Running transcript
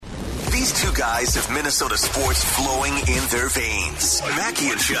guys have Minnesota sports flowing in their veins. Mackey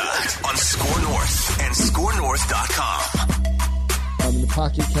and Judd on Score North and ScoreNorth.com. The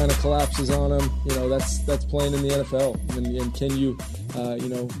pocket kind of collapses on him. That's playing in the NFL. And can you,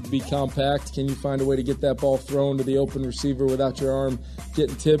 be compact? Can you find a way to get that ball thrown to the open receiver without your arm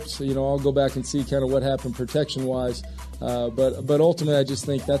getting tipped? I'll go back and see kind of what happened protection-wise. But ultimately, I just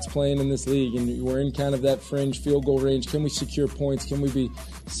think that's playing in this league, and we're in kind of that fringe field goal range. Can we secure points? Can we be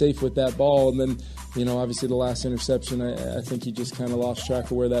safe with that ball? And then, obviously the last interception, I think he just kind of lost track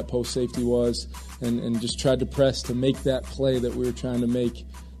of where that post safety was and just tried to press to make that play that we were trying to make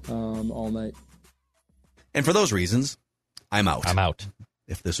all night. And for those reasons, I'm out. I'm out.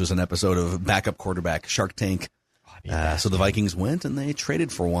 If this was an episode of Backup Quarterback Shark Tank. So the Vikings went and they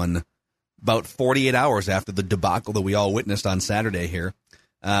traded for one about 48 hours after the debacle that we all witnessed on Saturday here.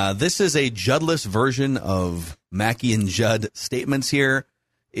 This is a Juddless version of Mackey and Judd statements here.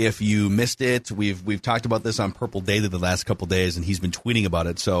 If you missed it, we've talked about this on Purple Daily the last couple days, and he's been tweeting about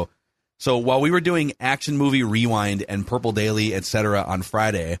it. So while we were doing Action Movie Rewind and Purple Daily, etc. on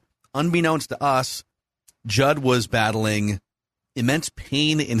Friday, unbeknownst to us, Judd was battling immense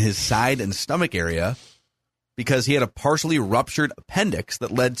pain in his side and stomach area because he had a partially ruptured appendix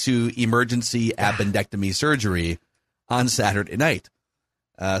that led to emergency appendectomy surgery on Saturday night.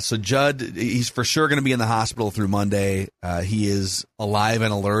 So Judd, he's for sure going to be in the hospital through Monday. He is alive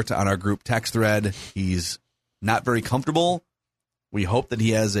and alert on our group text thread. He's not very comfortable. We hope that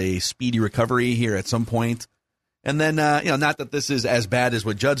he has a speedy recovery here at some point. And then, not that this is as bad as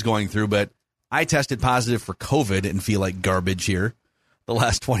what Judd's going through, but I tested positive for COVID and feel like garbage here the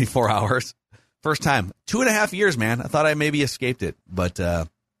last 24 hours. First time. 2.5 years, man. I thought I maybe escaped it, but no,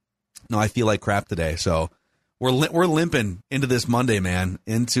 I feel like crap today. So we're limping into this Monday, man,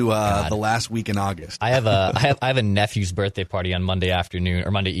 into the last week in August. I have a nephew's birthday party on Monday afternoon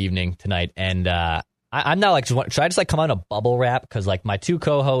or Monday evening tonight, and I'm not like, should I just come on a bubble wrap? Because my two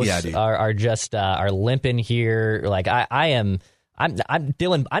co-hosts are just limping here. I'm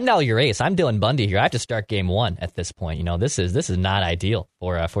Dylan. I'm now your ace. I'm Dylan Bundy here. I have to start game one at this point. This is not ideal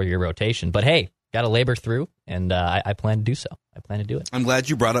for your rotation. But hey, got to labor through, and I plan to do so. I plan to do it. I'm glad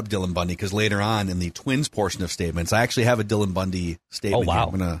you brought up Dylan Bundy because later on in the Twins portion of statements, I actually have a Dylan Bundy statement. Oh wow!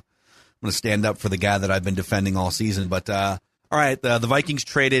 Here. I'm gonna stand up for the guy that I've been defending all season. But all right, the Vikings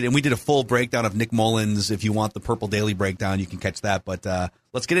traded, and we did a full breakdown of Nick Mullins. If you want the Purple Daily breakdown, you can catch that. But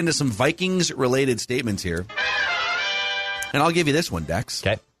let's get into some Vikings related statements here. And I'll give you this one, Dex.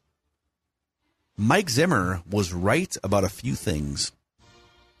 Okay. Mike Zimmer was right about a few things.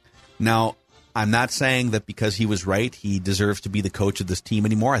 Now, I'm not saying that because he was right, he deserves to be the coach of this team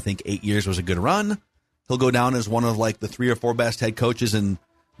anymore. I think 8 years was a good run. He'll go down as one of the 3 or 4 best head coaches in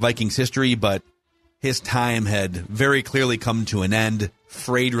Vikings history, but his time had very clearly come to an end.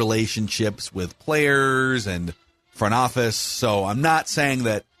 Frayed relationships with players and front office. So I'm not saying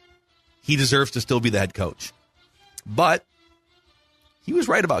that he deserves to still be the head coach. But he was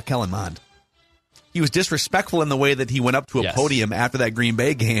right about Kellen Mond. He was disrespectful in the way that he went up to a podium after that Green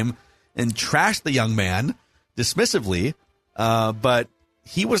Bay game and trashed the young man dismissively. But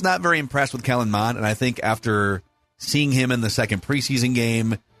he was not very impressed with Kellen Mond. And I think after seeing him in the second preseason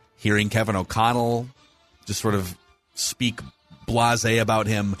game, hearing Kevin O'Connell just sort of speak blasé about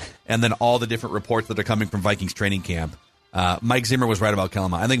him, and then all the different reports that are coming from Vikings training camp, Mike Zimmer was right about Kellen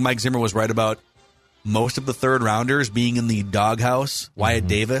Mond. I think Mike Zimmer was right about most of the third rounders being in the doghouse, Wyatt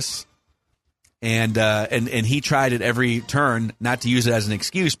Davis. And he tried at every turn not to use it as an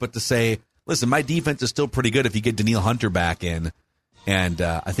excuse, but to say, listen, my defense is still pretty good if you get Danielle Hunter back in. And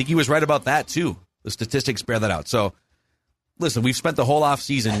I think he was right about that, too. The statistics bear that out. So, listen, we've spent the whole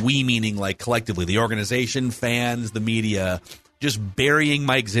offseason, we meaning collectively, the organization, fans, the media, just burying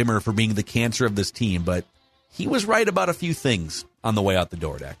Mike Zimmer for being the cancer of this team. But he was right about a few things on the way out the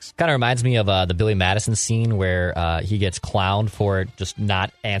door, Dex. Kind of reminds me of the Billy Madison scene where he gets clowned for just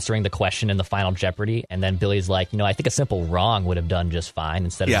not answering the question in the Final Jeopardy. And then Billy's like, I think a simple wrong would have done just fine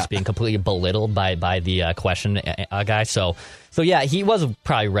instead of just being completely belittled by the question guy. So yeah, he was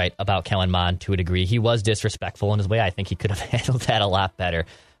probably right about Kellen Mond to a degree. He was disrespectful in his way. I think he could have handled that a lot better.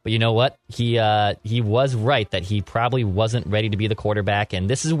 But you know what? He was right that he probably wasn't ready to be the quarterback. And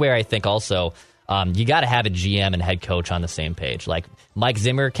this is where I think also you got to have a GM and head coach on the same page. Mike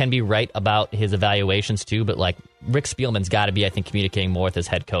Zimmer can be right about his evaluations too, but Rick Spielman's got to be, I think, communicating more with his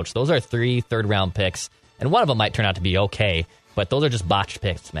head coach. Those are 3 third-round picks, and one of them might turn out to be okay, but those are just botched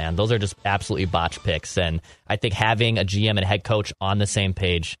picks, man. Those are just absolutely botched picks, and I think having a GM and head coach on the same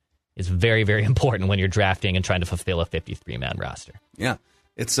page is very, very important when you're drafting and trying to fulfill a 53-man roster. Yeah,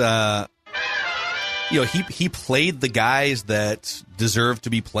 it's he played the guys that deserve to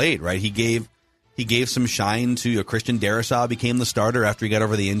be played, right? He gave some shine to Christian Darrisaw, became the starter after he got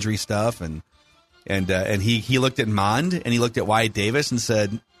over the injury stuff, and he looked at Mond and he looked at Wyatt Davis and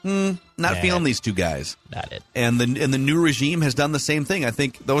said, not feeling these two guys. Not it. And the new regime has done the same thing. I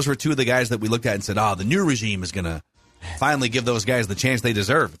think those were two of the guys that we looked at and said, the new regime is going to finally give those guys the chance they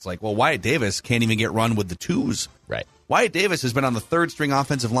deserve. It's like, well, Wyatt Davis can't even get run with the twos. Right. Wyatt Davis has been on the third-string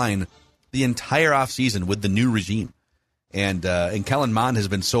offensive line the entire offseason with the new regime. And Kellen Mond has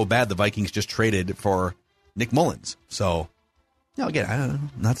been so bad, the Vikings just traded for Nick Mullins. So, again,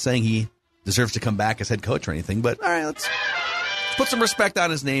 I'm not saying he deserves to come back as head coach or anything, but all right, let's put some respect on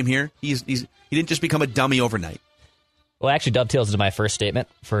his name here. He didn't just become a dummy overnight. Well, it actually dovetails into my first statement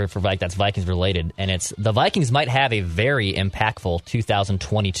for that's Vikings related, and it's the Vikings might have a very impactful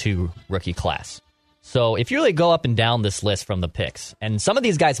 2022 rookie class. So if you really go up and down this list from the picks, and some of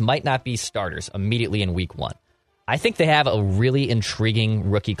these guys might not be starters immediately in week one, I think they have a really intriguing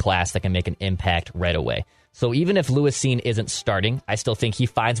rookie class that can make an impact right away. So even if Lewis Cine isn't starting, I still think he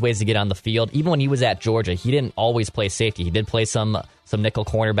finds ways to get on the field. Even when he was at Georgia, he didn't always play safety. He did play some nickel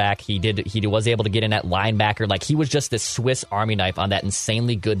cornerback. He was able to get in at linebacker. Like, he was just this Swiss Army knife on that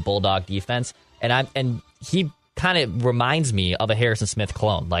insanely good Bulldog defense. And he kind of reminds me of a Harrison Smith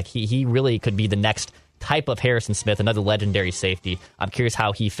clone. Like, he really could be the next type of Harrison Smith, another legendary safety. I'm curious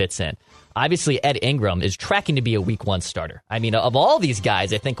how he fits in. Obviously, Ed Ingram is tracking to be a week one starter. I mean, of all these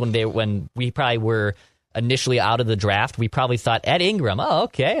guys, I think when we probably were initially out of the draft, we probably thought Ed Ingram,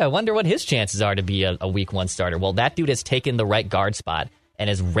 I wonder what his chances are to be a week one starter. Well, that dude has taken the right guard spot and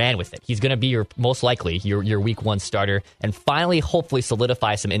has ran with it. He's going to be most likely your week one starter, and finally, hopefully,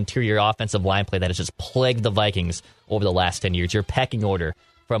 solidify some interior offensive line play that has just plagued the Vikings over the last 10 years. Your pecking order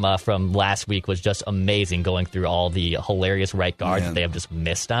from last week was just amazing, going through all the hilarious right guards that they have just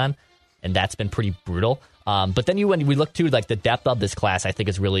missed on, and that's been pretty brutal. But then when we look to like the depth of this class, I think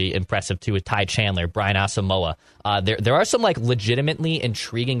is really impressive too, with Ty Chandler, Brian Asamoah. There are some like legitimately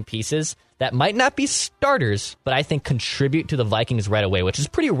intriguing pieces that might not be starters, but I think contribute to the Vikings right away, which is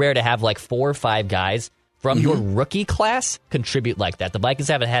pretty rare to have like 4 or 5 guys from your rookie class contribute like that. The Vikings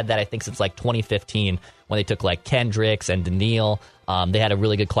haven't had that, I think, since like 2015 when they took like Kendricks and Daniil. They had a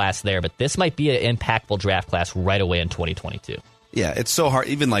really good class there, but this might be an impactful draft class right away in 2022. Yeah, it's so hard.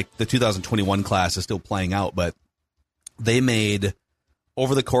 Even like the 2021 class is still playing out, but they made,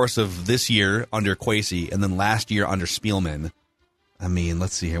 over the course of this year under Kwesi and then last year under Spielman, I mean,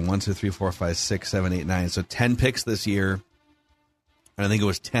 let's see here, 1, 2, 3, 4, 5, 6, 7, 8, 9. So 10 picks this year, and I think it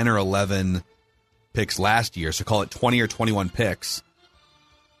was 10 or 11 picks last year. So call it 20 or 21 picks.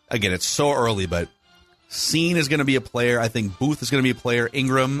 Again, it's so early, but Cine is going to be a player. I think Booth is going to be a player.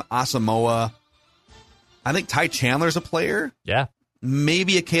 Ingram, Asamoah. I think Ty Chandler's a player. Yeah.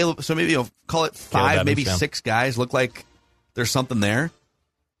 Maybe a Caleb. So maybe call it 5, maybe 6 guys look like there's something there.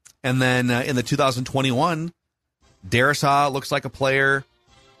 And then in the 2021, Darrisaw looks like a player.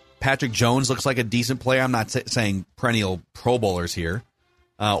 Patrick Jones looks like a decent player. I'm not saying perennial Pro Bowlers here.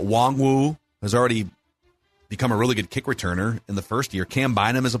 Wongwu has already become a really good kick returner in the first year. Cam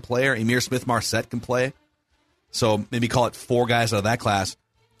Bynum is a player. Emir Smith-Marset can play. So maybe call it 4 guys out of that class.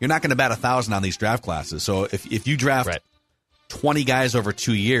 You're not going to bat 1,000 on these draft classes. So if you draft 20 guys over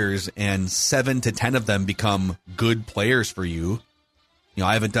 2 years and 7 to 10 of them become good players for you,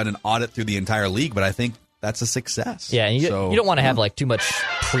 I haven't done an audit through the entire league, but I think that's a success. Yeah, and you don't want to have like too much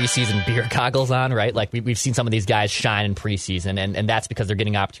preseason beer goggles on, right? Like we've seen some of these guys shine in preseason, and that's because they're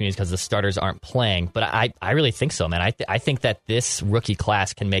getting opportunities because the starters aren't playing. But I really think so, man. I think that this rookie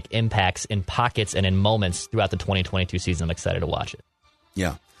class can make impacts in pockets and in moments throughout the 2022 season. I'm excited to watch it.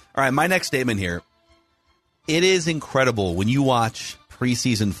 Yeah. All right, my next statement here. It is incredible when you watch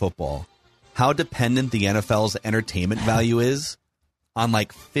preseason football how dependent the NFL's entertainment value is on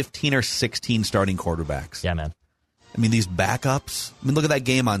like 15 or 16 starting quarterbacks. Yeah, man. I mean, these backups. I mean, look at that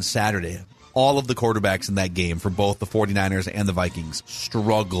game on Saturday. All of the quarterbacks in that game for both the 49ers and the Vikings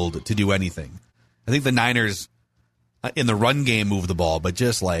struggled to do anything. I think the Niners in the run game moved the ball, but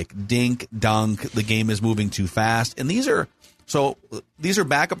just like dink, dunk, the game is moving too fast. And these are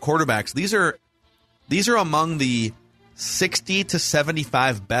backup quarterbacks. These are among the 60 to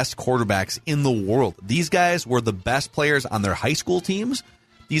 75 best quarterbacks in the world. These guys were the best players on their high school teams.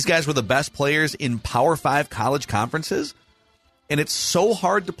 These guys were the best players in Power 5 college conferences. And it's so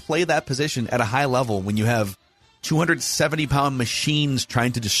hard to play that position at a high level when you have 270-pound machines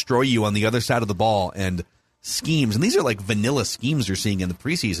trying to destroy you on the other side of the ball and schemes. And these are like vanilla schemes you're seeing in the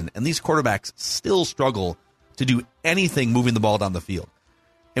preseason. And these quarterbacks still struggle to do anything moving the ball down the field.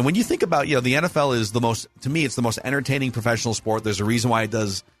 And when you think about, the NFL is it's the most entertaining professional sport. There's a reason why it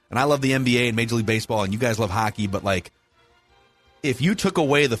does and I love the NBA and Major League Baseball, and you guys love hockey, but like, if you took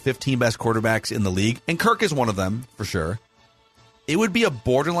away the 15 best quarterbacks in the league, and Kirk is one of them for sure, it would be a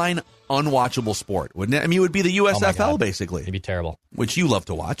borderline unwatchable sport, wouldn't it? I mean, it would be the USFL, basically. It'd be terrible. Which you love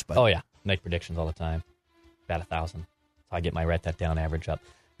to watch. But. Oh, yeah. Make predictions all the time. About 1,000. So I get my write that down average up.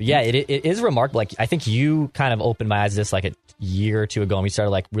 But yeah, it is remarkable. Like, I think you kind of opened my eyes to this like a year or two ago, and we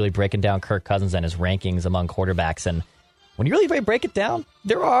started like really breaking down Kirk Cousins and his rankings among quarterbacks. And when you really break it down,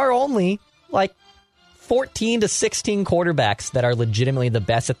 there are only like 14 to 16 quarterbacks that are legitimately the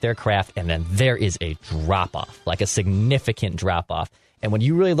best at their craft, and then there is a drop-off, like a significant drop-off. And when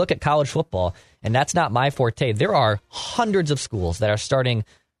you really look at college football, and that's not my forte, there are hundreds of schools that are starting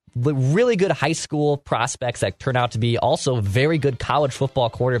really good high school prospects that turn out to be also very good college football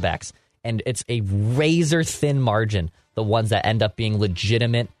quarterbacks. And it's a razor-thin margin, the ones that end up being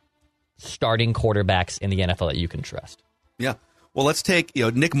legitimate starting quarterbacks in the NFL that you can trust. Yeah. Well, let's take,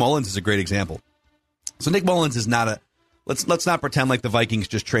 Nick Mullins is a great example. So Nick Mullins is not let's not pretend like the Vikings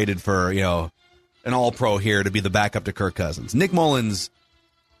just traded for, an all-pro here to be the backup to Kirk Cousins. Nick Mullins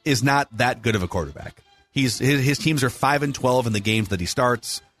is not that good of a quarterback. His teams are 5-12 in the games that he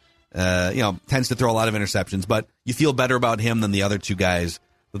starts. Tends to throw a lot of interceptions, but you feel better about him than the other two guys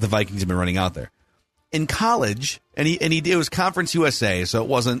that the Vikings have been running out there. In college, and it was Conference USA, so it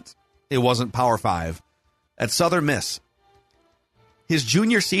wasn't Power 5 at Southern Miss. His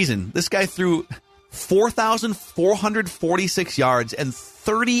junior season, this guy threw 4,446 yards and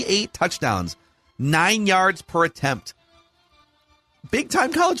 38 touchdowns. 9 yards per attempt. Big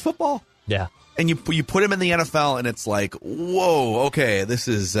time college football. Yeah. And you put him in the NFL, and it's like, whoa, okay, this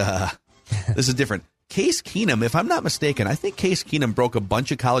is different. Case Keenum, if I'm not mistaken, I think Case Keenum broke a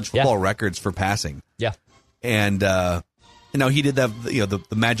bunch of college football records for passing. Yeah. And he did that,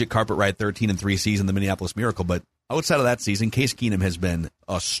 the magic carpet ride 13-3 season, the Minneapolis Miracle, but outside of that season, Case Keenum has been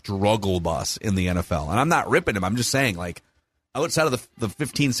a struggle bus in the NFL. And I'm not ripping him. I'm just saying, like, outside of the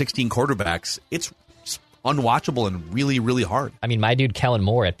 15, 16 quarterbacks, it's unwatchable and really, really hard. I mean, my dude Kellen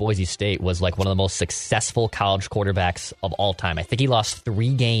Mond at Boise State was like one of the most successful college quarterbacks of all time. I think he lost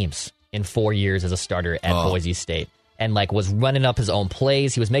 3 games in 4 years as a starter at Boise State, and like was running up his own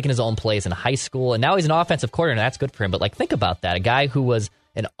plays. He was making his own plays in high school, and now he's an offensive coordinator, and that's good for him. But like, think about that. A guy who was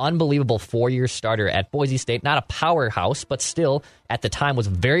an unbelievable 4-year starter at Boise State, not a powerhouse, but still at the time was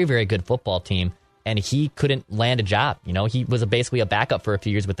a very, very good football team. And he couldn't land a job. He was basically a backup for a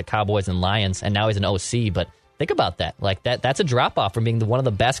few years with the Cowboys and Lions, and now he's an OC. But think about that. Like that's a drop-off from being one of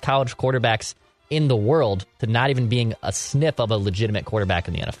the best college quarterbacks in the world to not even being a sniff of a legitimate quarterback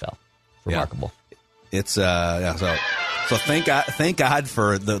in the NFL. Remarkable. Yeah. It's so thank God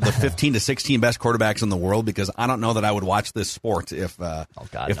for the 15 to 16 best quarterbacks in the world, because I don't know that I would watch this sport if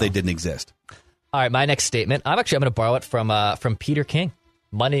they didn't exist. All right, my next statement. I'm going to borrow it from Peter King.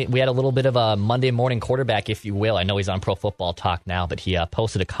 Monday, we had a little bit of a Monday morning quarterback, if you will. I know he's on Pro Football Talk now, but he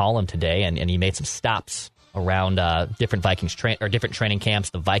posted a column today, and he made some stops around different Vikings different training camps,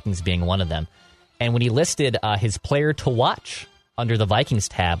 the Vikings being one of them. And when he listed his player to watch under the Vikings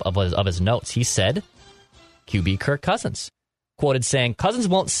tab of his notes, he said, QB Kirk Cousins. Quoted saying, Cousins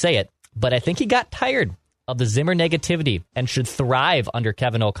won't say it, but I think he got tired of the Zimmer negativity and should thrive under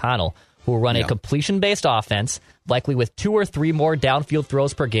Kevin O'Connell, who will run a completion-based offense, likely with 2 or 3 more downfield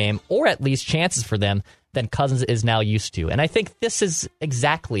throws per game, or at least chances for them, than Cousins is now used to. And I think this is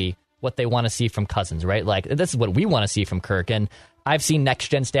exactly what they want to see from Cousins, right? Like, this is what we want to see from Kirk. And I've seen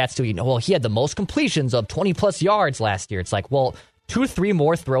next-gen stats, too. He had the most completions of 20-plus yards last year. It's like, well, 2 or 3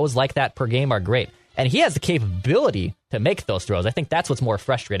 more throws like that per game are great. And he has the capability to make those throws. I think that's what's more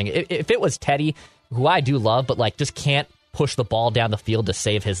frustrating. If it was Teddy, who I do love, but like just can't push the ball down the field to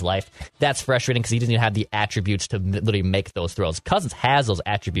save his life, that's frustrating because he doesn't even have the attributes to literally make those throws. Cousins has those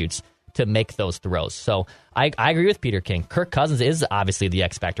attributes to make those throws. So I agree with Peter King. Kirk Cousins is obviously the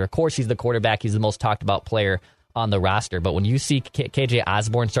X factor. Of course, he's the quarterback. He's the most talked about player on the roster. But when you see KJ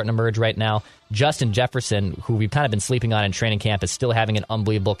Osborne starting to emerge right now, Justin Jefferson, who we've kind of been sleeping on in training camp, is still having an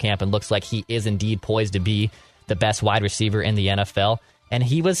unbelievable camp and looks like he is indeed poised to be the best wide receiver in the NFL. And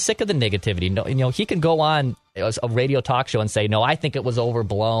he was sick of the negativity. He can go on a radio talk show and say, no, I think it was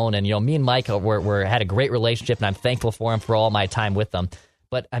overblown. And, me and Mike had a great relationship, and I'm thankful for him for all my time with them.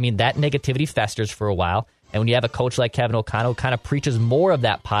 But, I mean, that negativity festers for a while. And when you have a coach like Kevin O'Connell who kind of preaches more of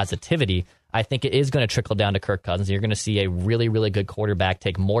that positivity, I think it is going to trickle down to Kirk Cousins. You're going to see a really, really good quarterback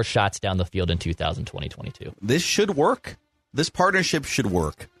take more shots down the field in 2020-22. This should work. This partnership should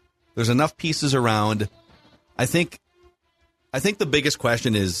work. There's enough pieces around. I think the biggest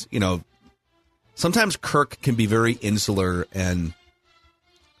question is, sometimes Kirk can be very insular, and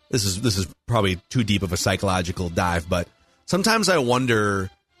this is probably too deep of a psychological dive, but sometimes I wonder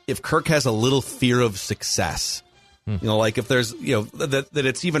if Kirk has a little fear of success. Like if there's, that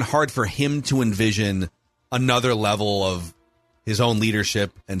it's even hard for him to envision another level of his own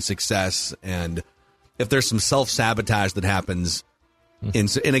leadership and success. And if there's some self-sabotage that happens,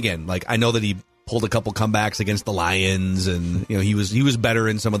 and again, like I know that he pulled a couple comebacks against the Lions, and he was better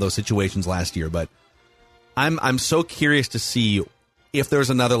in some of those situations last year. But I'm so curious to see if there's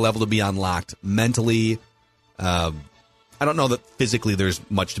another level to be unlocked mentally. I don't know that physically there's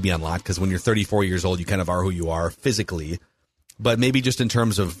much to be unlocked, because when you're 34 years old, you kind of are who you are physically. But maybe just in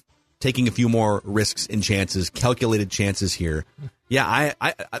terms of taking a few more risks and chances, calculated chances here. Yeah,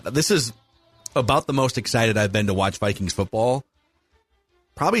 I this is about the most excited I've been to watch Vikings football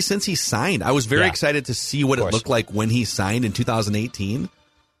probably since he signed. I was very excited to see what it looked like when he signed in 2018.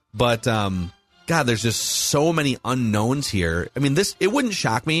 But, God, there's just so many unknowns here. I mean, it wouldn't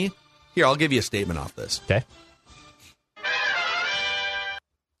shock me. Here, I'll give you a statement off this. Okay.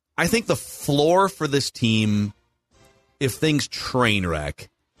 I think the floor for this team, if things train wreck,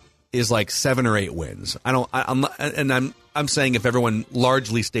 is like 7 or 8 wins. I'm saying if everyone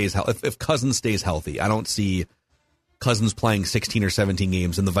largely stays healthy, if Cousins stays healthy, I don't see Cousins playing 16 or 17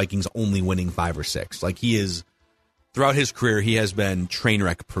 games and the Vikings only winning 5 or 6. Like he is, throughout his career, he has been train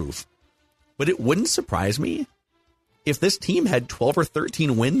wreck proof. But it wouldn't surprise me if this team had 12 or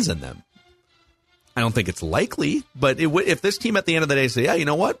 13 wins in them. I don't think it's likely, but if this team at the end of the day say, yeah, you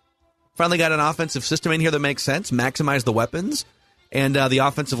know what? Finally got an offensive system in here that makes sense, maximize the weapons, and the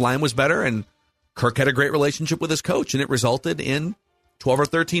offensive line was better, and Kirk had a great relationship with his coach, and it resulted in 12 or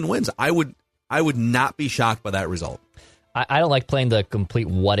 13 wins. I would not be shocked by that result. I don't like playing the complete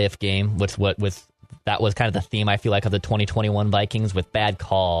what-if game, with that was kind of the theme, I feel like, of the 2021 Vikings, with bad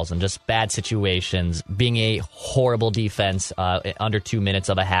calls and just bad situations, being a horrible defense under 2 minutes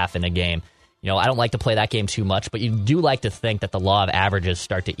of a half in a game. I don't like to play that game too much, but you do like to think that the law of averages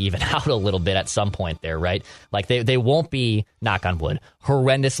start to even out a little bit at some point there, right? Like they won't be, knock on wood,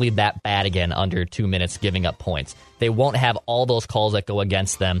 horrendously that bad again under 2 minutes giving up points. They won't have all those calls that go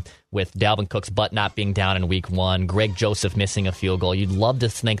against them, with Dalvin Cook's butt not being down in week 1, Greg Joseph missing a field goal. You'd love to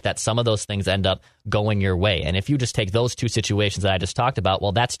think that some of those things end up going your way. And if you just take those 2 situations that I just talked about,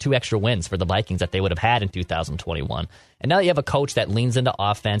 well, that's 2 extra wins for the Vikings that they would have had in 2021. And now that you have a coach that leans into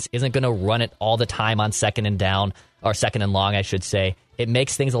offense, isn't going to run it all the time on second and down, or second and long, I should say, it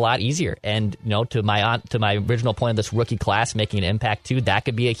makes things a lot easier. And to my original point of this rookie class making an impact too, that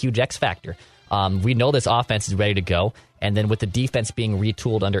could be a huge X factor. We know this offense is ready to go. And then with the defense being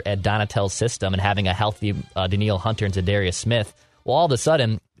retooled under Ed Donatell's system and having a healthy Danielle Hunter and Zadarius Smith, well, all of a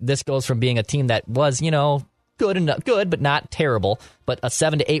sudden, this goes from being a team that was, good, but not terrible, but a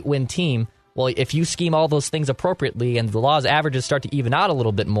 7 to 8 win team. Well, if you scheme all those things appropriately and the law's averages start to even out a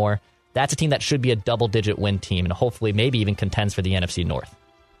little bit more, that's a team that should be a double-digit win team and hopefully maybe even contends for the NFC North.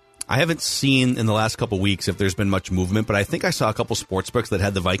 I haven't seen in the last couple weeks if there's been much movement, but I think I saw a couple sportsbooks that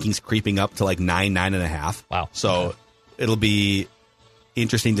had the Vikings creeping up to like 9.5. Wow. So it'll be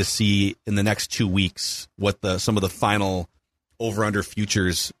interesting to see in the next 2 weeks what some of the final over-under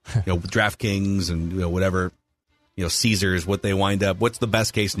futures, DraftKings and whatever, Caesars, what they wind up. What's the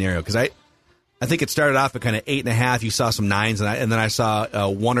best case scenario? Because I think it started off at kind of 8.5. You saw some 9s, and then I saw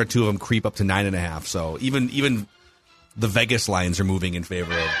 1 or 2 of them creep up to 9.5. So even the Vegas lines are moving in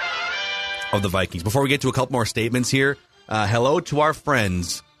favor of the Vikings. Before we get to a couple more statements here, hello to our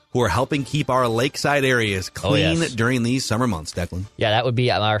friends who are helping keep our lakeside areas clean during these summer months, Declan. Yeah, that would be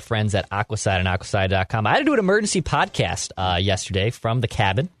our friends at Aquaside and Aquaside.com. I had to do an emergency podcast yesterday from the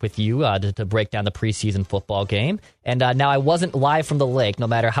cabin with you to break down the preseason football game. And now I wasn't live from the lake, no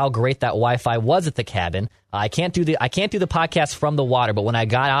matter how great that Wi-Fi was at the cabin. I can't do the podcast from the water, but when I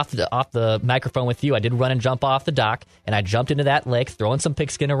got off the microphone with you, I did run and jump off the dock, and I jumped into that lake, throwing some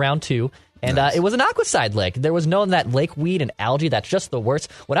pigskin around too. And nice. It was an Aquaside lake. There was none of that lake weed and algae. That's just the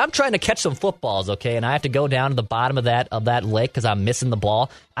worst. When I'm trying to catch some footballs, okay, and I have to go down to the bottom of that lake because I'm missing the ball,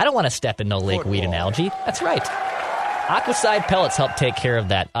 I don't want to step in no lake weed and algae. That's right. Aquaside pellets help take care of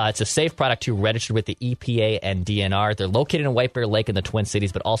that. It's a safe product too, registered with the EPA and DNR. They're located in White Bear Lake in the Twin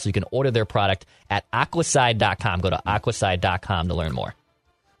Cities, but also you can order their product at Aquaside.com. Go to Aquaside.com to learn more.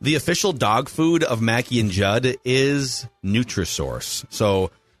 The official dog food of Mackie and Judd is Nutrisource. So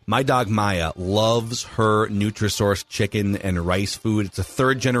my dog Maya loves her Nutrisource chicken and rice food. It's a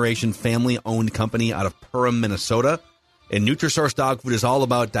third-generation family-owned company out of Perham, Minnesota. And Nutrisource dog food is all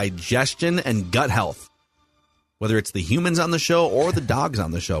about digestion and gut health. Whether it's the humans on the show or the dogs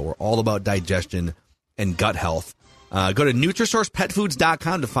on the show, we're all about digestion and gut health. Go to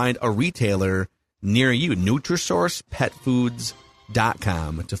NutrisourcePetFoods.com to find a retailer near you.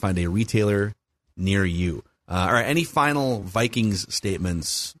 NutrisourcePetFoods.com to find a retailer near you. All right, any final Vikings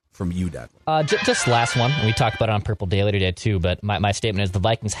statements from you, Declan? Just last one. We talked about it on Purple Daily today, too, but my statement is the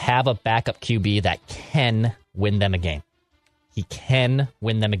Vikings have a backup QB that can win them a game. He can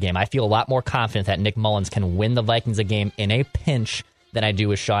win them a game. I feel a lot more confident that Nick Mullins can win the Vikings a game in a pinch than I do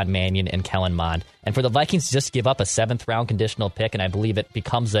with Sean Mannion and Kellen Mond. And for the Vikings to just give up a 7th-round conditional pick, and I believe it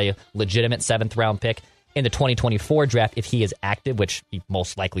becomes a legitimate 7th-round pick in the 2024 draft if he is active, which he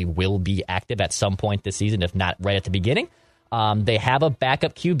most likely will be active at some point this season, if not right at the beginning. They have a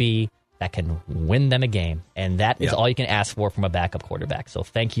backup QB that can win them a game, and that is all you can ask for from a backup quarterback. So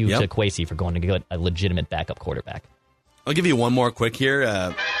thank you to Kwesi for going to get a legitimate backup quarterback. I'll give you one more quick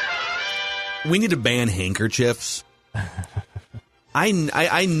here. We need to ban handkerchiefs. I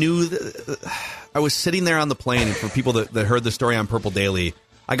knew that I was sitting there on the plane, and for people that heard the story on Purple Daily,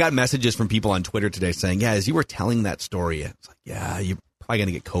 I got messages from people on Twitter today saying, yeah, as you were telling that story, it's like, yeah, you're probably going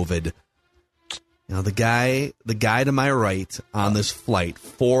to get COVID. You know, the guy to my right on this flight,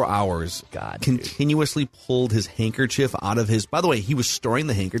 4 hours, continuously pulled his handkerchief out of his, by the way, he was storing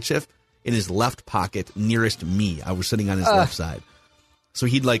the handkerchief in his left pocket nearest me. I was sitting on his left side. So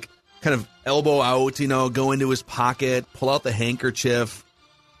he'd like kind of elbow out, go into his pocket, pull out the handkerchief.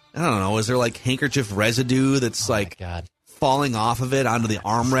 I don't know. Is there like handkerchief residue that's falling off of it onto the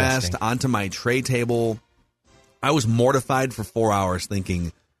armrest, onto my tray table? I was mortified for 4 hours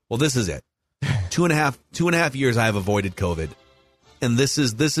thinking, well, this is it. 2.5 years I have avoided COVID. And this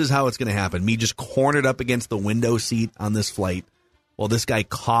is how it's going to happen. Me just cornered up against the window seat on this flight while this guy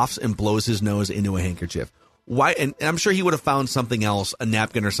coughs and blows his nose into a handkerchief. Why? And I'm sure he would have found something else, a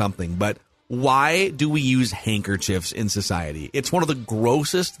napkin or something, but why do we use handkerchiefs in society? It's one of the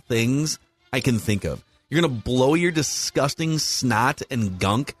grossest things I can think of. You're going to blow your disgusting snot and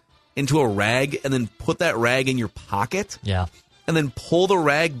gunk into a rag and then put that rag in your pocket? Yeah. And then pull the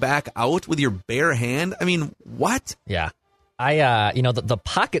rag back out with your bare hand? I mean, what? Yeah. The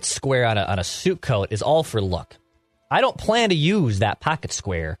pocket square on a suit coat is all for look. I don't plan to use that pocket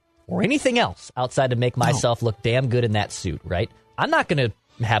square or anything else outside to make myself look damn good in that suit, right? I'm not going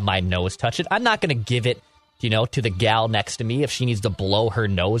to have my nose touch it. I'm not going to give it, to the gal next to me if she needs to blow her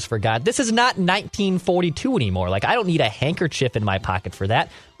nose, for God. This is not 1942 anymore. Like, I don't need a handkerchief in my pocket for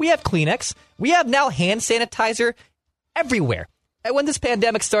that. We have Kleenex. We have now hand sanitizer everywhere. And when this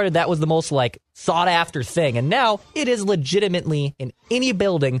pandemic started, that was the most sought after thing. And now it is legitimately in any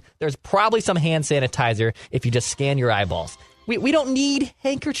building. There's probably some hand sanitizer if you just scan your eyeballs. We don't need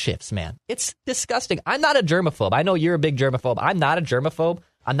handkerchiefs, man. It's disgusting. I'm not a germaphobe. I know you're a big germaphobe. I'm not a germaphobe.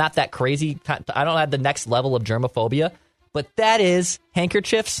 I'm not that crazy. I don't have the next level of germophobia. But that is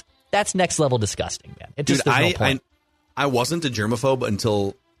handkerchiefs. That's next level disgusting, man. It just there's no point. I wasn't a germaphobe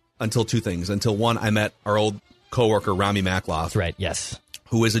until two things. Until one, I met our old coworker Rami Makloff. That's right, yes.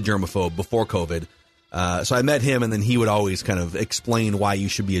 Who is a germaphobe before COVID. So I met him, and then he would always kind of explain why you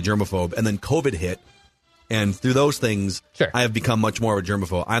should be a germaphobe. And then COVID hit, and through those things, I have become much more of a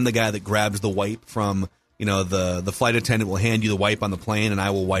germaphobe. I'm the guy that grabs the wipe from, the flight attendant will hand you the wipe on the plane, and I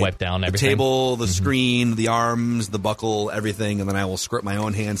will wipe down the everything. Table, the screen, the arms, the buckle, everything, and then I will squirt my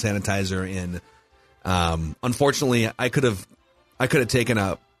own hand sanitizer in. Unfortunately, I could have taken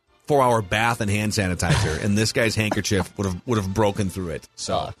a 4-hour bath in hand sanitizer, and this guy's handkerchief would have broken through it.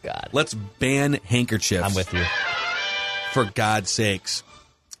 So, God, let's ban handkerchiefs. I'm with you. For God's sakes.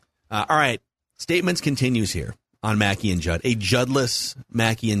 All right, statements continues here on Mackie and Judd. A Juddless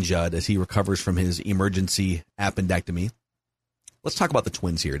Mackie and Judd as he recovers from his emergency appendectomy. Let's talk about the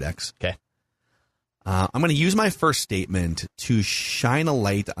Twins here, Dex. Okay. I'm going to use my first statement to shine a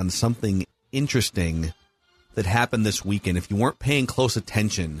light on something interesting that happened this weekend. If you weren't paying close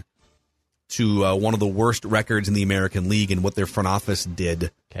attention to one of the worst records in the American League and what their front office did,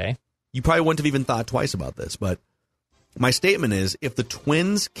 you probably wouldn't have even thought twice about this. But my statement is, if the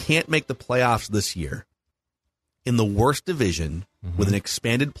Twins can't make the playoffs this year in the worst division with an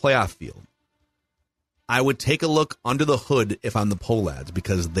expanded playoff field, I would take a look under the hood if I'm the Pohlads,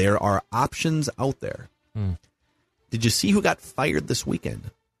 because there are options out there. Did you see who got fired this weekend?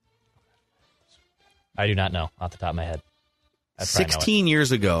 I do not know off the top of my head. 16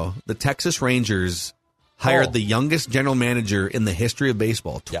 years ago, the Texas Rangers hired the youngest general manager in the history of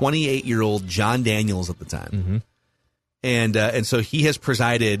baseball, 28-year-old John Daniels at the time. And so he has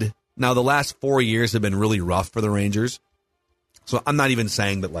presided. Now, the last 4 years have been really rough for the Rangers. So I'm not even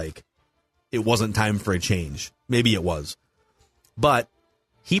saying that, it wasn't time for a change. Maybe it was. But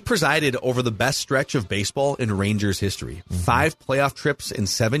he presided over the best stretch of baseball in Rangers history. 5 playoff trips in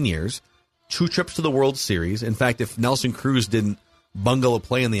 7 years. 2 trips to the World Series. In fact, if Nelson Cruz didn't bungle a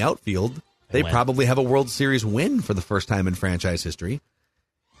play in the outfield, they probably have a World Series win for the first time in franchise history.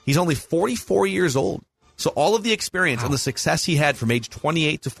 He's only 44 years old. So all of the experience and the success he had from age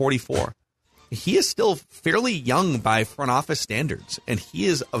 28 to 44, he is still fairly young by front office standards, and he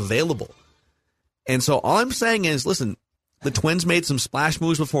is available. And so all I'm saying is, listen, the Twins made some splash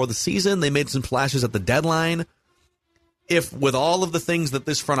moves before the season. They made some splashes at the deadline. If with all of the things that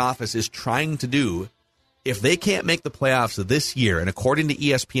this front office is trying to do, if they can't make the playoffs this year, and according to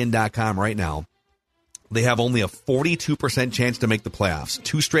ESPN.com right now, they have only a 42% chance to make the playoffs,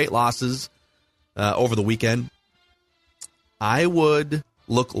 2 straight losses over the weekend, I would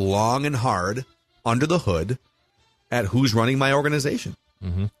look long and hard under the hood at who's running my organization.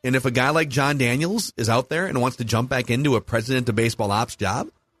 Mm-hmm. And if a guy like John Daniels is out there and wants to jump back into a president of baseball ops job,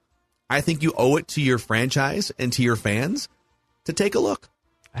 I think you owe it to your franchise and to your fans to take a look.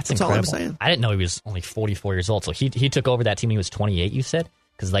 That's incredible. All I'm saying. I didn't know he was only 44 years old. So he took over that team when he was 28, you said?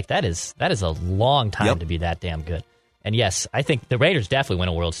 Because that is a long time to be that damn good. And yes, I think the Raiders definitely win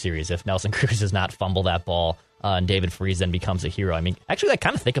a World Series if Nelson Cruz does not fumble that ball and David Freese then becomes a hero. I mean, actually, I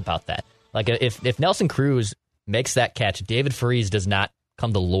kind of think about that. Like, if Nelson Cruz makes that catch, David Freese does not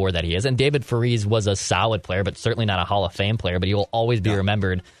come the lore that he is. And David Freese was a solid player, but certainly not a Hall of Fame player. But he will always be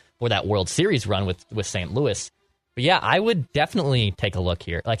remembered for that World Series run with St. Louis. But yeah, I would definitely take a look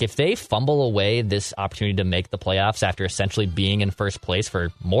here. Like, if they fumble away this opportunity to make the playoffs after essentially being in first place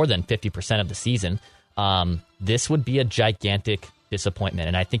for more than 50% of the season, this would be a gigantic disappointment.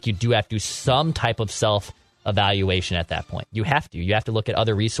 And I think you do have to do some type of self-evaluation at that point. You have to look at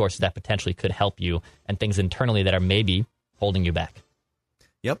other resources that potentially could help you and things internally that are maybe holding you back.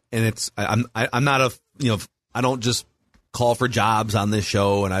 Yep. And I'm not I don't just call for jobs on this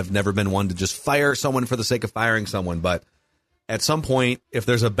show, and I've never been one to just fire someone for the sake of firing someone. But at some point, if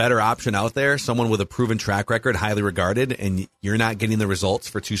there's a better option out there, someone with a proven track record, highly regarded, and you're not getting the results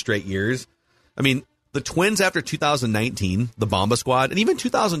for 2 straight years. I mean, the Twins after 2019, the Bomba Squad, and even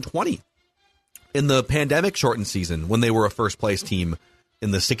 2020 in the pandemic shortened season when they were a first place team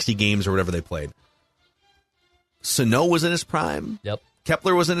in the 60 games or whatever they played. Sano was in his prime. Yep.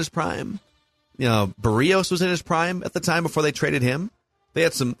 Kepler was in his prime. Barrios was in his prime at the time before they traded him. They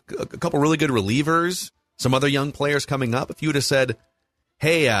had a couple really good relievers, some other young players coming up. If you would have said,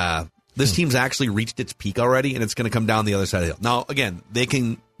 hey, this team's actually reached its peak already and it's going to come down the other side of the hill. Now, again, they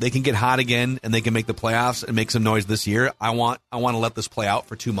can get hot again and they can make the playoffs and make some noise this year. I want to let this play out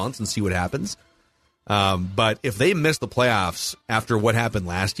for 2 months and see what happens. But if they miss the playoffs after what happened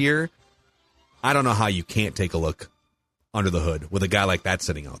last year, I don't know how you can't take a look under the hood with a guy like that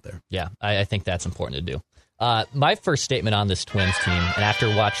sitting out there. Yeah, I think that's important to do. My first statement on this Twins team, and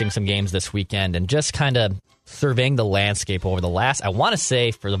after watching some games this weekend and just kind of surveying the landscape over the last, I want to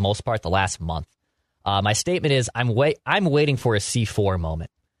say for the most part, the last month, my statement is I'm waiting for a C4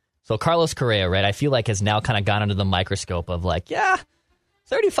 moment. So Carlos Correa, right, I feel like has now kind of gone under the microscope of like,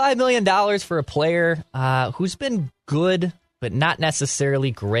 $35 million for a player who's been good, but not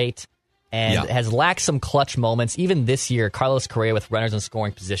necessarily great. And has lacked some clutch moments. Even this year, Carlos Correa with runners in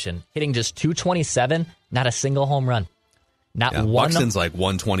scoring position, hitting just .227, not a single home run. Not one. Buxton's like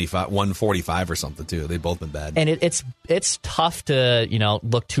 125, 145 or something, too. They've both been bad. And it's tough to,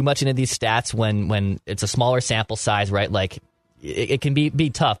 look too much into these stats when it's a smaller sample size, right? Like, it can be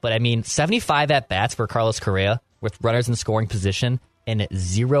tough. But, I mean, 75 at-bats for Carlos Correa with runners in scoring position and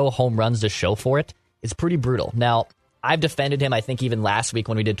 0 home runs to show for it is pretty brutal. Now, I've defended him, I think, even last week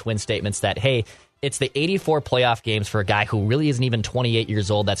when we did Twin statements that, hey, it's the 84 playoff games for a guy who really isn't even 28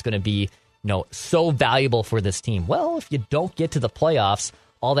 years old that's going to be, so valuable for this team. Well, if you don't get to the playoffs,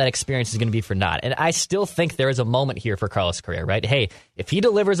 all that experience is going to be for naught. And I still think there is a moment here for Carlos Correa, right? Hey, if he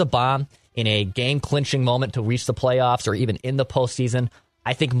delivers a bomb in a game-clinching moment to reach the playoffs or even in the postseason,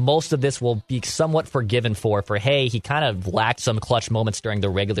 I think most of this will be somewhat forgiven for, hey, he kind of lacked some clutch moments during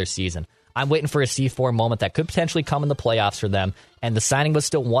the regular season. I'm waiting for a C4 moment that could potentially come in the playoffs for them, and the signing was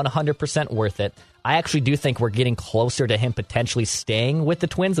still 100% worth it. I actually do think we're getting closer to him potentially staying with the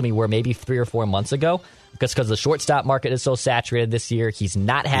Twins than we were maybe 3 or 4 months ago, because the shortstop market is so saturated this year. He's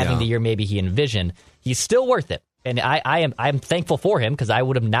not having the year maybe he envisioned. He's still worth it. And I'm thankful for him because I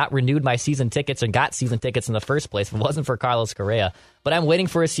would have not renewed my season tickets and got season tickets in the first place if it wasn't for Carlos Correa. But I'm waiting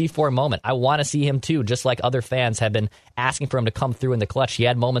for a C4 moment. I want to see him too, just like other fans have been asking for him to come through in the clutch. He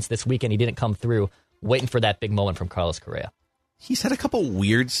had moments this weekend he didn't come through. Waiting for that big moment from Carlos Correa. He's had a couple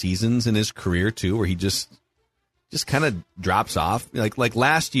weird seasons in his career too, where he just kind of drops off. Like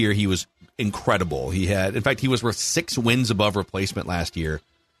last year, he was incredible. In fact, he was worth 6 wins above replacement last year.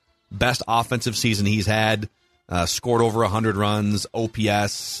 Best offensive season he's had. Scored over 100 runs,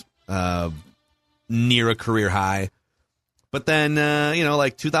 OPS, near a career high. But then,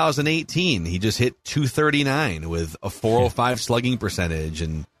 2018, he just hit 239 with a 405 slugging percentage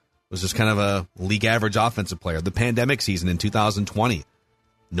and Was just kind of a league average offensive player. The pandemic season in 2020,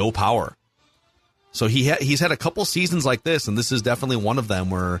 no power. So he's had a couple seasons like this, and this is definitely one of them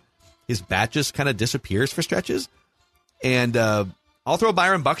where his bat just kind of disappears for stretches. And I'll throw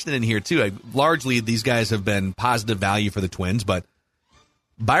Byron Buxton in here, too. Largely, these guys have been positive value for the Twins, but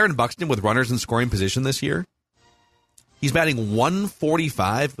Byron Buxton with runners in scoring position this year, he's batting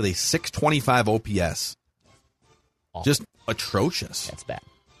 145 with a 625 OPS. Awesome. Just atrocious. That's bad.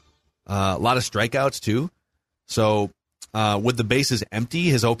 A lot of strikeouts, too. So with the bases empty,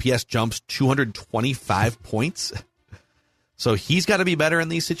 his OPS jumps 225 points. So he's got to be better in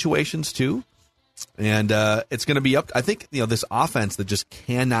these situations, too. And it's going to be up. I think this offense that just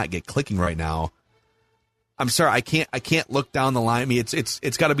cannot get clicking right now. I'm sorry, I can't look down the line. I mean,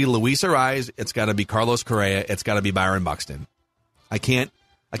 it's got to be Luis Ariz, it's got to be Carlos Correa, it's got to be Byron Buxton. I can't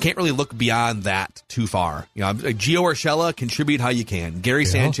really look beyond that too far. Gio Urshela, contribute how you can. Gary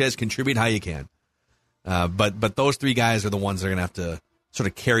Sanchez, contribute how you can. But those three guys are the ones that are going to have to sort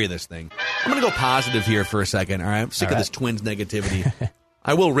of carry this thing. I'm going to go positive here for a second. All right, I'm sick of this Twins negativity.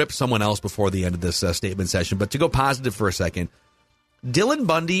 I will rip someone else before the end of this statement session, but to go positive for a second, Dylan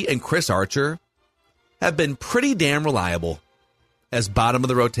Bundy and Crhis Archer have been pretty damn reliable as bottom of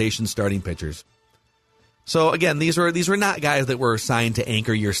the rotation starting pitchers. So again, these were not guys that were signed to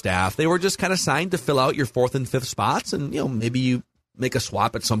anchor your staff. They were just kind of signed to fill out your fourth and fifth spots, and maybe you make a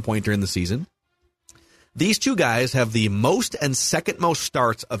swap at some point during the season. These two guys have the most and second most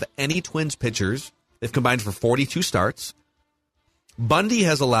starts of any Twins pitchers. They've combined for 42 starts. Bundy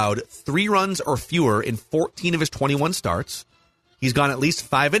has allowed 3 runs or fewer in 14 of his 21 starts. He's gone at least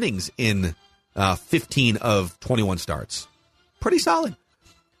 5 innings in 15 of 21 starts. Pretty solid.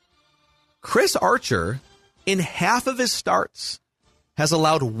 Crhis Archer, in half of his starts, has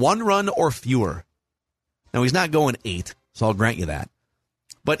allowed 1 run or fewer. Now, he's not going 8, so I'll grant you that.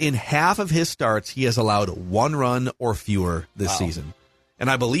 But in half of his starts, he has allowed 1 run or fewer this season. And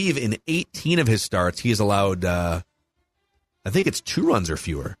I believe in 18 of his starts, he has allowed, I think it's 2 runs or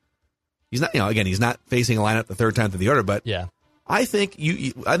fewer. He's not, again, he's not facing a lineup the third time through the order, but yeah. I think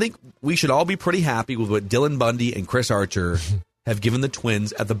I think we should all be pretty happy with what Dylan Bundy and Crhis Archer have given the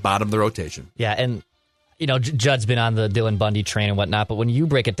Twins at the bottom of the rotation. Yeah, and Judd's been on the Dylan Bundy train and whatnot, but when you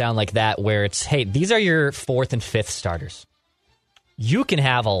break it down like that, where it's, hey, these are your fourth and fifth starters, you can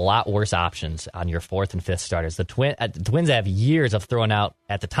have a lot worse options on your fourth and fifth starters. The Twins have years of throwing out,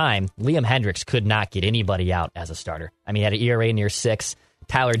 at the time, Liam Hendricks could not get anybody out as a starter. I mean, he had an ERA near 6.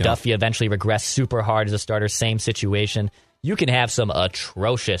 Tyler Duffy eventually regressed super hard as a starter, same situation. You can have some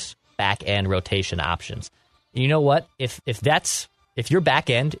atrocious back-end rotation options. And you know what? If your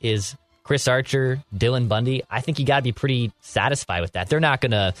back-end is Crhis Archer, Dylan Bundy, I think you got to be pretty satisfied with that. They're not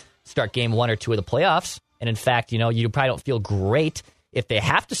going to start game 1 or 2 of the playoffs. And in fact, you probably don't feel great if they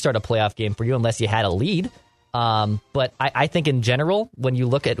have to start a playoff game for you unless you had a lead. But I think in general, when you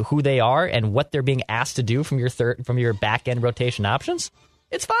look at who they are and what they're being asked to do from your back-end rotation options,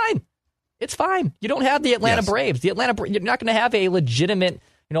 it's fine. It's fine. You don't have the Atlanta Braves. You're not going to have a legitimate,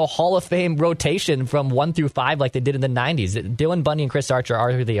 Hall of Fame rotation from 1 through 5 like they did in the 90s. Dylan Bundy and Crhis Archer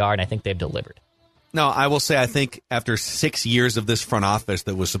are who they are, and I think they've delivered. No, I will say I think after 6 years of this front office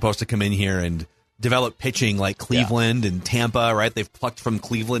that was supposed to come in here and develop pitching like Cleveland and Tampa, right? They've plucked from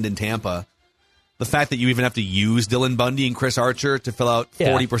Cleveland and Tampa. The fact that you even have to use Dylan Bundy and Crhis Archer to fill out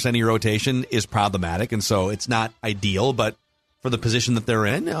 40% of your rotation is problematic, and so it's not ideal, but for the position that they're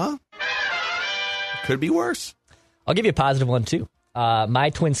in, could be worse. I'll give you a positive one, too.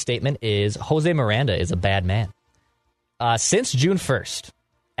 My twin statement is Jose Miranda is a bad man. Since June 1st,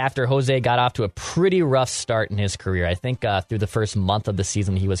 after Jose got off to a pretty rough start in his career, I think through the first month of the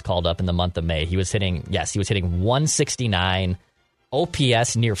season he was called up in the month of May, he was hitting 169,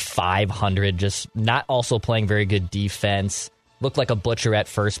 OPS near 500, just not also playing very good defense. Looked like a butcher at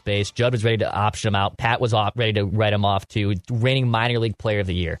first base. Judd was ready to option him out. Pat was ready to write him off, too. Reigning minor league player of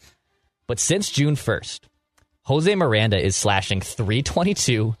the year. But since June 1st, Jose Miranda is slashing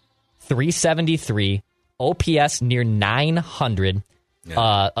 322, 373, OPS near 900.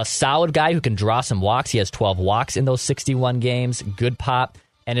 Yeah. A solid guy who can draw some walks. He has 12 walks in those 61 games. Good pop.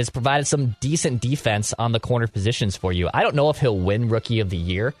 And has provided some decent defense on the corner positions for you. I don't know if he'll win Rookie of the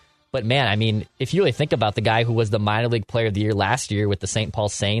Year. But, man, I mean, if you really think about the guy who was the minor league player of the year last year with the St. Paul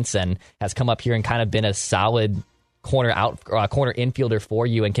Saints and has come up here and kind of been a solid corner infielder for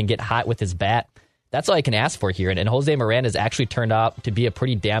you and can get hot with his bat, that's all I can ask for here. And Jose Miranda has actually turned out to be a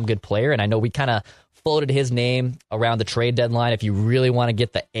pretty damn good player. And I know we kind of floated his name around the trade deadline. If you really want to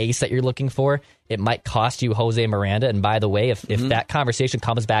get the ace that you're looking for, it might cost you Jose Miranda. And by the way, if that conversation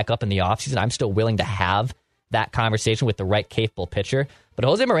comes back up in the offseason, I'm still willing to have that conversation with the right capable pitcher. But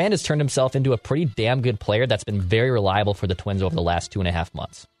Jose Miranda's turned himself into a pretty damn good player that's been very reliable for the Twins over the last 2.5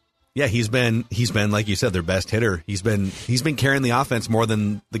 months. Yeah, he's been like you said, their best hitter. He's been carrying the offense more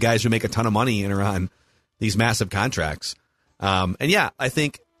than the guys who make a ton of money and are on these massive contracts. And yeah, I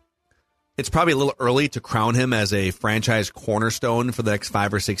think it's probably a little early to crown him as a franchise cornerstone for the next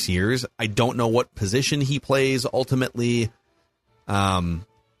 5 or 6 years. I don't know what position he plays ultimately,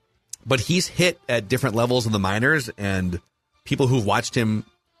 but he's hit at different levels in the minors, and people who've watched him,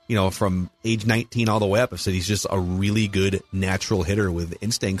 from age 19 all the way up have said he's just a really good natural hitter with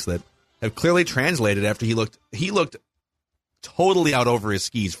instincts that have clearly translated after he looked totally out over his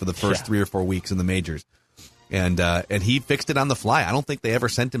skis for the first 3 or 4 weeks in the majors. And he fixed it on the fly. I don't think they ever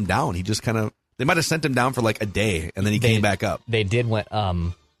sent him down. He just they might have sent him down for like a day, and then he came back up. They did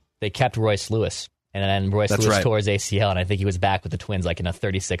they kept Royce Lewis, and then Royce Lewis tore his ACL, and I think he was back with the Twins like in a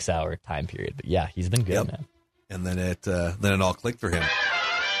 36-hour time period. But yeah, he's been good, man. And then it all clicked for him.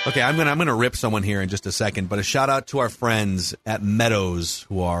 Okay, I'm gonna rip someone here in just a second, but a shout out to our friends at Meadows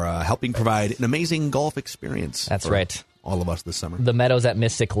who are helping provide an amazing golf experience. That's right. All of us this summer. The Meadows at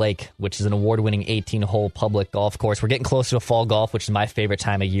Mystic Lake, which is an award-winning 18-hole public golf course. We're getting close to fall golf, which is my favorite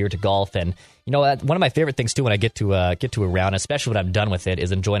time of year to golf. And one of my favorite things too when I get to a round, especially when I'm done with it,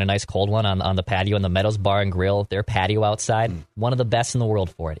 is enjoying a nice cold one on the patio in the Meadows Bar and Grill. Their patio outside, one of the best in the world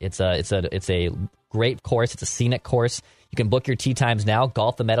for it. It's a great course. It's a scenic course. You can book your tee times now,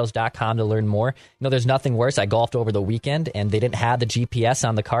 golfthemeadows.com to learn more. There's nothing worse. I golfed over the weekend, and they didn't have the GPS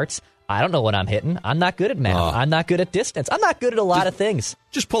on the carts. I don't know what I'm hitting. I'm not good at math. I'm not good at distance. I'm not good at a lot of things.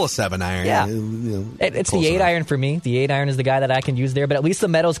 Just pull a 7-iron. Yeah. It's the 8-iron for me. The 8-iron is the guy that I can use there, but at least the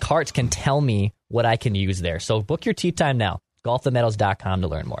Meadows carts can tell me what I can use there. So book your tee time now, golfthemeadows.com to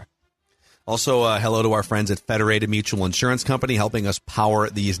learn more. Also, hello to our friends at Federated Mutual Insurance Company, helping us power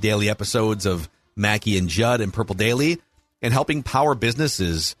these daily episodes of Mackie and Judd and Purple Daily, and helping power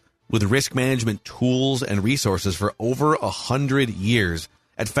businesses with risk management tools and resources for over 100 years.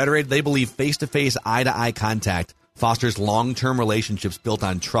 At Federated, they believe face-to-face, eye-to-eye contact fosters long-term relationships built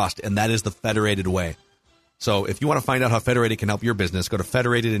on trust, and that is the Federated way. So if you want to find out how Federated can help your business, go to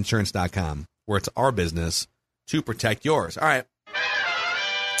federatedinsurance.com, where it's our business to protect yours. All right.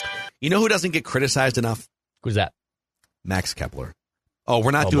 You know who doesn't get criticized enough? Who's that? Max Kepler. Oh,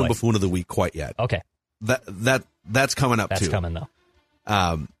 we're not doing Buffoon of the Week quite yet. Okay. That's coming up, too. That's coming, though.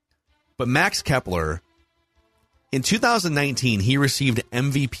 But Max Kepler, in 2019, he received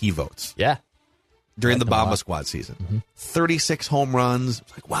MVP votes. Yeah. During the Bomba Squad season. Mm-hmm. 36 home runs.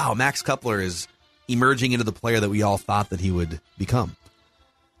 It's like, wow, Max Kepler is emerging into the player that we all thought that he would become.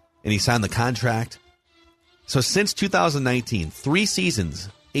 And he signed the contract. So since 2019, 3 seasons,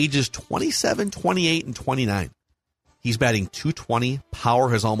 ages 27, 28, and 29, he's batting .220. Power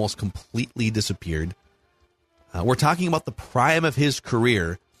has almost completely disappeared. We're talking about the prime of his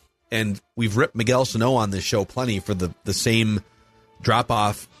career, and we've ripped Miguel Sano on this show plenty for the same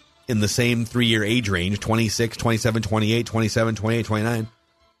drop-off in the same 3-year age range, 26, 27, 28, 27, 28, 29.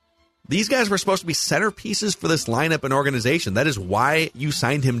 These guys were supposed to be centerpieces for this lineup and organization. That is why you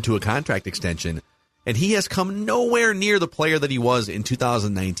signed him to a contract extension, and he has come nowhere near the player that he was in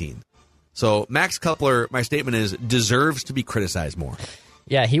 2019. So Max Kepler, my statement is, deserves to be criticized more.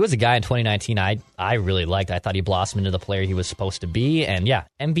 Yeah, he was a guy in 2019 I really liked. I thought he blossomed into the player he was supposed to be. And yeah,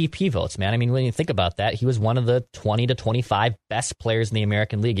 MVP votes, man. I mean, when you think about that, he was one of the 20 to 25 best players in the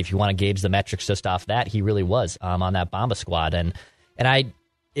American League. If you want to gauge the metrics just off that, he really was on that Bomba squad. And I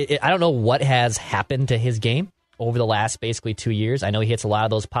don't know what has happened to his game over the last basically 2 years. I know he hits a lot of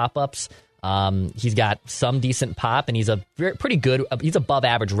those pop-ups. He's got some decent pop, and he's pretty good. He's above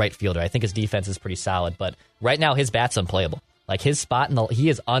average right fielder. I think his defense is pretty solid, but right now his bat's unplayable. Like his spot he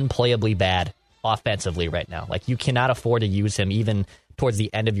is unplayably bad offensively right now. Like you cannot afford to use him even towards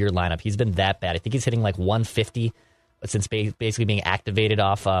the end of your lineup. He's been that bad. I think he's hitting like 150 since basically being activated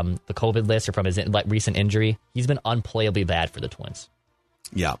off the COVID list or from his recent injury. He's been unplayably bad for the Twins.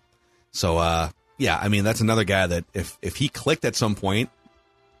 Yeah. So I mean that's another guy that if he clicked at some point,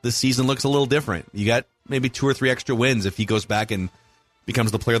 this season looks a little different. You got maybe 2 or 3 extra wins if he goes back and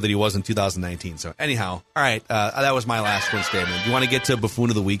becomes the player that he was in 2019. So anyhow, all right, that was my last Twin statement. Do you want to get to Buffoon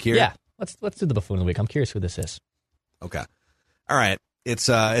of the Week here? Yeah, let's do the Buffoon of the Week. I'm curious who this is. Okay. All right. It's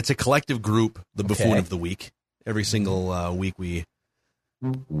a collective group, the Buffoon of the Week. Every single week we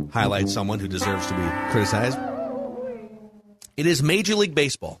highlight someone who deserves to be criticized. It is Major League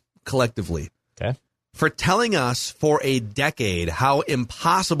Baseball, collectively. Okay. For telling us for a decade how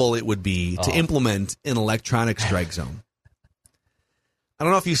impossible it would be to implement an electronic strike zone. I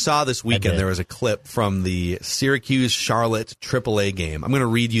don't know if you saw this weekend, there was a clip from the Syracuse-Charlotte AAA game. I'm going to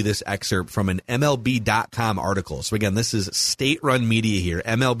read you this excerpt from an MLB.com article. So again, this is state-run media here.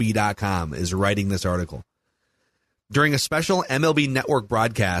 MLB.com is writing this article. During a special MLB Network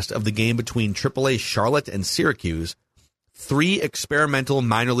broadcast of the game between AAA Charlotte and Syracuse, 3 experimental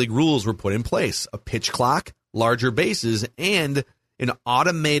minor league rules were put in place: a pitch clock, larger bases, and an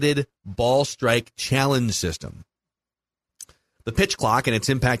automated ball strike challenge system. The pitch clock and its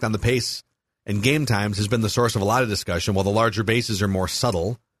impact on the pace and game times has been the source of a lot of discussion, while the larger bases are more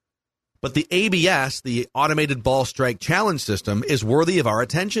subtle. But the ABS, the automated ball strike challenge system, is worthy of our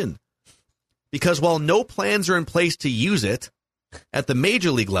attention. Because while no plans are in place to use it at the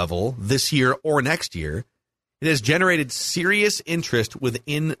major league level this year or next year, it has generated serious interest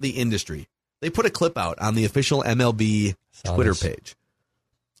within the industry. They put a clip out on the official MLB Twitter page.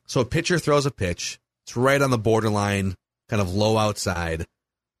 So a pitcher throws a pitch. It's right on the borderline, kind of low outside.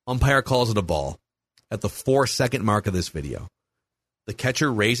 Umpire calls it a ball. At the 4-second mark of this video, the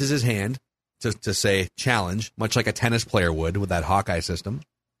catcher raises his hand to say challenge, much like a tennis player would with that Hawkeye system.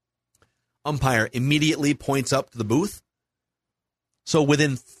 Umpire immediately points up to the booth. So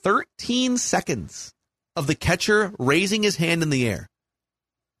within 13 seconds of the catcher raising his hand in the air,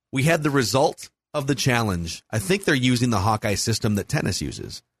 we had the result of the challenge. I think they're using the Hawkeye system that tennis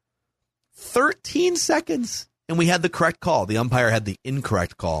uses. 13 seconds. And we had the correct call. The umpire had the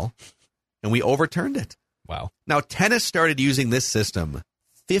incorrect call, and we overturned it. Wow. Now, tennis started using this system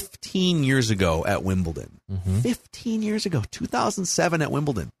 15 years ago at Wimbledon. 15 years ago, 2007 at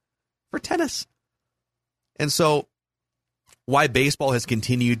Wimbledon for tennis. And so why baseball has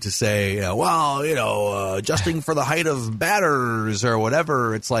continued to say, adjusting for the height of batters or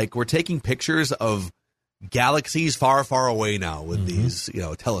whatever. It's like we're taking pictures of galaxies far, far away now with these,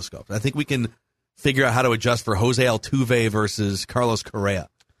 telescopes. I think we can figure out how to adjust for Jose Altuve versus Carlos Correa.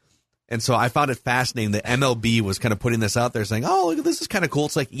 And so I found it fascinating that MLB was kind of putting this out there saying, oh, look, this is kind of cool.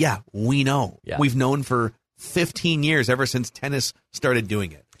 It's like, yeah, we know. Yeah. We've known for 15 years, ever since tennis started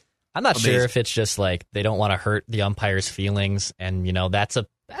doing it. I'm not sure if it's just like they don't want to hurt the umpire's feelings. And, that'd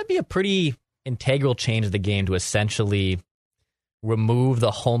be a pretty integral change of the game to essentially remove the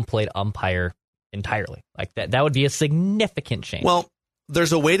home plate umpire entirely. Like that would be a significant change. Well,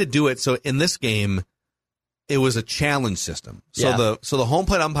 there's a way to do it. So in this game, it was a challenge system. So the home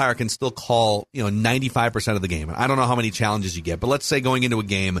plate umpire can still call, 95% of the game. I don't know how many challenges you get, but let's say going into a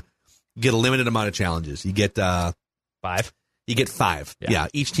game, you get a limited amount of challenges. You get 5. You get 5. Yeah,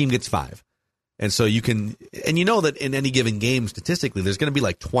 each team gets 5. And so you can, and that in any given game, statistically, there's going to be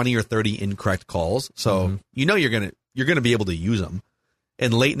like 20 or 30 incorrect calls. So you're going to be able to use them.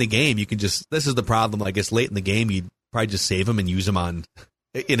 And late in the game, you can this is the problem. I guess late in the game, you'd probably just save them and use them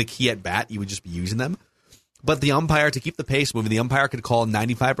in a key at bat. You would just be using them. But the umpire, to keep the pace moving, the umpire could call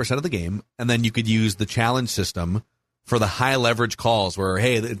 95% of the game, and then you could use the challenge system for the high leverage calls where,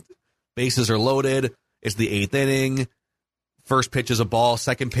 hey, the bases are loaded, it's the 8th inning, first pitch is a ball,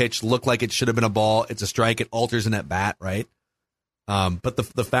 second pitch looked like it should have been a ball, it's a strike, it alters an at bat, right? But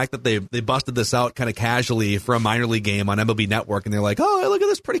the fact that they busted this out kind of casually for a minor league game on MLB Network, and they're like, oh, look at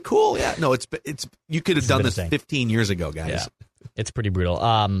this, pretty cool. Yeah, no, it's you could have done this 15 years ago, guys. Yeah. It's pretty brutal.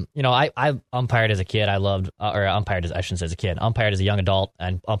 I umpired as a kid. I loved, umpired as, I shouldn't say as a kid, umpired as a young adult,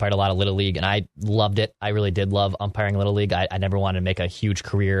 and umpired a lot of Little League, and I loved it. I really did love umpiring Little League. I never wanted to make a huge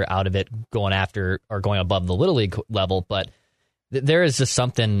career out of it going after or going above the Little League level, but there is just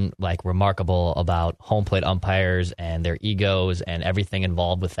something like remarkable about home plate umpires and their egos and everything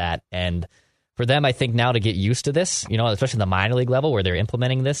involved with that. And for them, I think now to get used to this, especially the minor league level where they're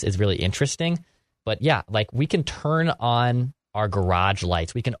implementing this, is really interesting. But yeah, like we can turn on our garage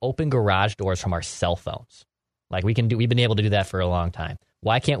lights. We can open garage doors from our cell phones. Like we've been able to do that for a long time.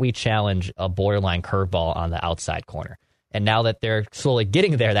 Why can't we challenge a borderline curveball on the outside corner? And now that they're slowly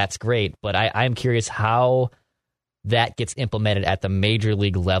getting there, that's great. But I'm curious how that gets implemented at the major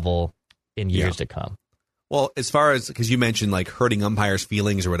league level in years to come. Well, as far as, because you mentioned like hurting umpires'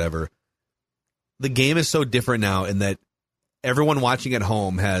 feelings or whatever, the game is so different now in that everyone watching at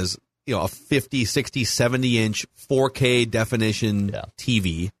home has, a 50, 60, 70-inch 4K definition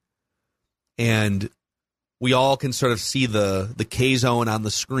TV. And we all can sort of see the K-zone on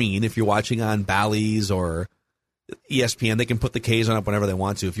the screen. If you're watching on Bally's or ESPN, they can put the K-zone up whenever they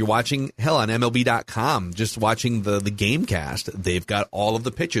want to. If you're watching, on MLB.com, just watching the game cast, they've got all of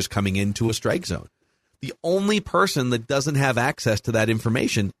the pitchers coming into a strike zone. The only person that doesn't have access to that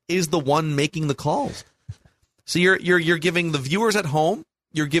information is the one making the calls. So you're giving the viewers at home,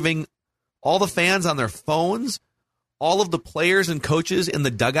 you're giving all the fans on their phones, all of the players and coaches in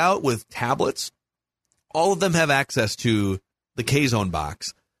the dugout with tablets, all of them have access to the K-zone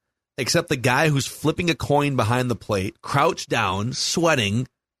box, except the guy who's flipping a coin behind the plate, crouched down, sweating,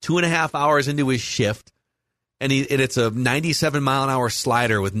 2.5 hours into his shift, and it's a 97-mile-an-hour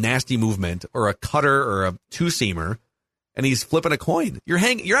slider with nasty movement, or a cutter, or a two-seamer, and he's flipping a coin. You're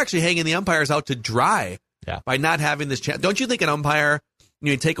actually hanging the umpires out to dry by not having this chance. Don't you think an umpire,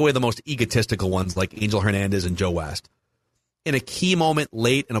 you take away the most egotistical ones like Angel Hernandez and Joe West, in a key moment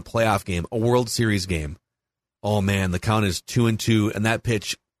late in a playoff game, a World Series game, oh man, the count is 2-2, and that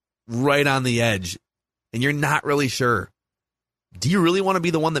pitch right on the edge, and you're not really sure. Do you really want to be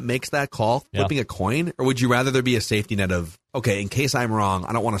the one that makes that call, flipping a coin? Or would you rather there be a safety net of, okay, in case I'm wrong,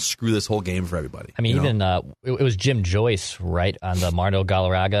 I don't want to screw this whole game for everybody? I mean, it was Jim Joyce, right, on the Marno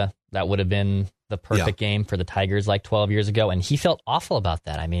Galarraga. That would have been the perfect game for the Tigers like 12 years ago, and he felt awful about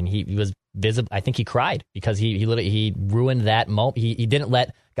that. I mean, he was visible. I think he cried because he ruined that moment. He didn't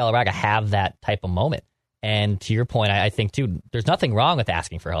let Galarraga have that type of moment. And to your point, I think, too, there's nothing wrong with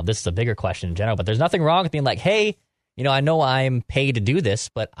asking for help. This is a bigger question in general, but there's nothing wrong with being like, hey, I know I'm paid to do this,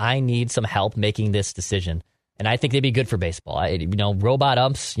 but I need some help making this decision. And I think they'd be good for baseball. Robot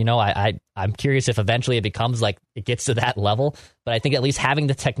umps, I'm curious if eventually it becomes like it gets to that level. But I think at least having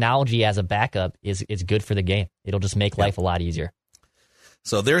the technology as a backup is good for the game. It'll just make life a lot easier.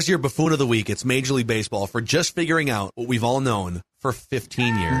 So there's your buffoon of the week. It's Major League Baseball for just figuring out what we've all known for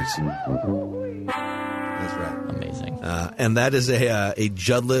 15 years. That's right. Amazing. And that is a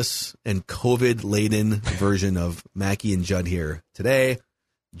Juddless and COVID-laden version of Mackie and Judd here today.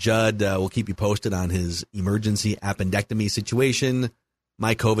 Judd will keep you posted on his emergency appendectomy situation.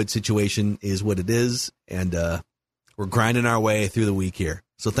 My COVID situation is what it is, and we're grinding our way through the week here.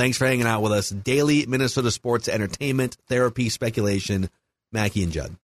 So thanks for hanging out with us. Daily Minnesota sports entertainment, therapy, speculation, Mackie and Judd.